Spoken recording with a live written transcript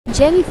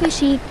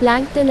Jellyfish eat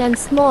plankton and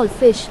small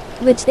fish,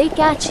 which they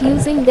catch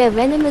using their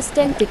venomous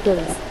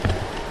tentacles.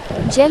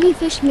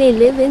 Jellyfish may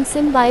live in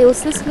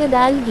symbiosis with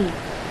algae.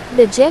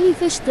 The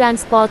jellyfish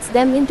transports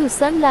them into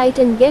sunlight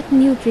and get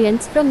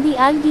nutrients from the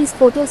algae's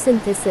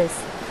photosynthesis.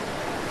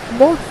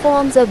 Both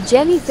forms of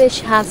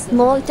jellyfish have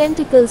small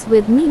tentacles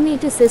with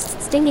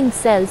nematocysts, stinging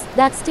cells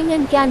that sting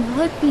and can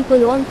hurt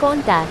people on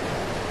contact.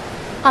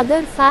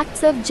 Other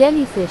facts of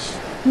jellyfish.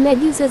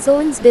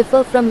 Medusozoans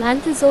differ from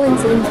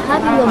anthozoans in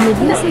having a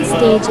medusal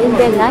stage in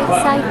their life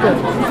cycle.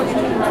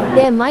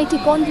 Their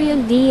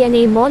mitochondrial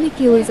DNA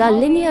molecules are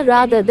linear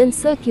rather than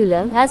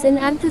circular, as in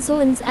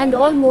anthozoans and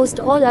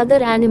almost all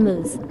other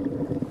animals.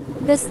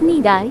 The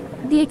cnidae,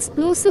 the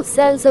explosive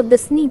cells of the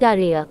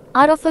cnidarea,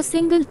 are of a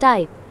single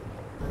type.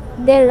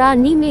 There are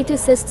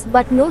nematocysts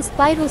but no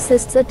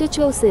spirocysts or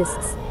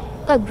tichocysts.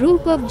 A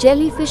group of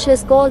jellyfish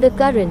is called a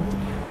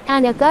current.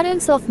 An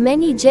occurrence of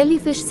many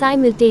jellyfish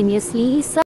simultaneously is